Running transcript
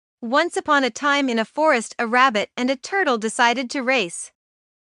Once upon a time in a forest, a rabbit and a turtle decided to race.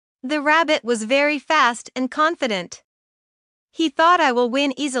 The rabbit was very fast and confident. He thought, I will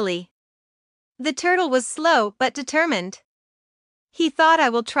win easily. The turtle was slow but determined. He thought, I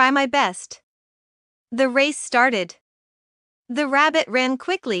will try my best. The race started. The rabbit ran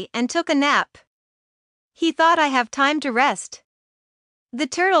quickly and took a nap. He thought, I have time to rest. The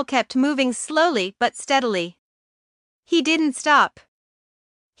turtle kept moving slowly but steadily. He didn't stop.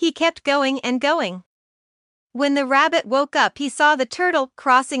 He kept going and going. When the rabbit woke up, he saw the turtle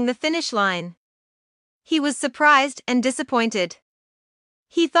crossing the finish line. He was surprised and disappointed.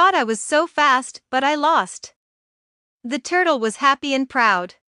 He thought, I was so fast, but I lost. The turtle was happy and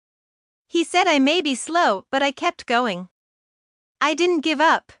proud. He said, I may be slow, but I kept going. I didn't give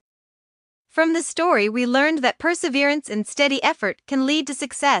up. From the story, we learned that perseverance and steady effort can lead to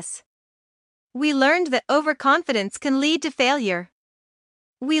success. We learned that overconfidence can lead to failure.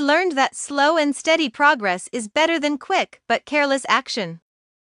 We learned that slow and steady progress is better than quick but careless action.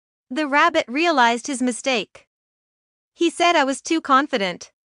 The rabbit realized his mistake. He said, I was too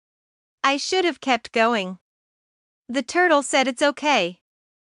confident. I should have kept going. The turtle said, it's okay.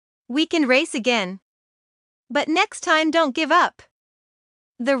 We can race again. But next time, don't give up.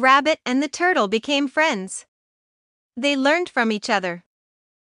 The rabbit and the turtle became friends. They learned from each other.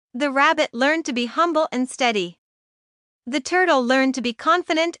 The rabbit learned to be humble and steady. The turtle learned to be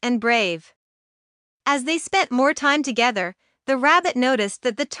confident and brave. As they spent more time together, the rabbit noticed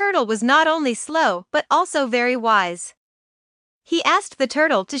that the turtle was not only slow but also very wise. He asked the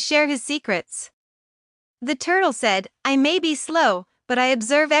turtle to share his secrets. The turtle said, I may be slow, but I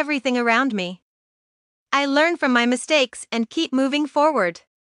observe everything around me. I learn from my mistakes and keep moving forward.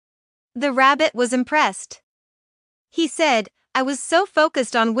 The rabbit was impressed. He said, I was so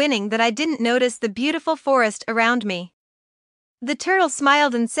focused on winning that I didn't notice the beautiful forest around me. The turtle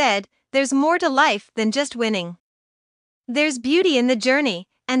smiled and said, there's more to life than just winning. There's beauty in the journey,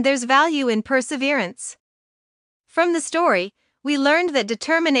 and there's value in perseverance. From the story, we learned that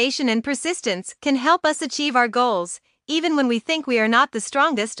determination and persistence can help us achieve our goals, even when we think we are not the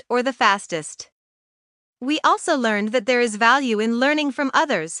strongest or the fastest. We also learned that there is value in learning from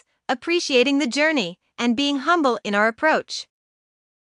others, appreciating the journey, and being humble in our approach.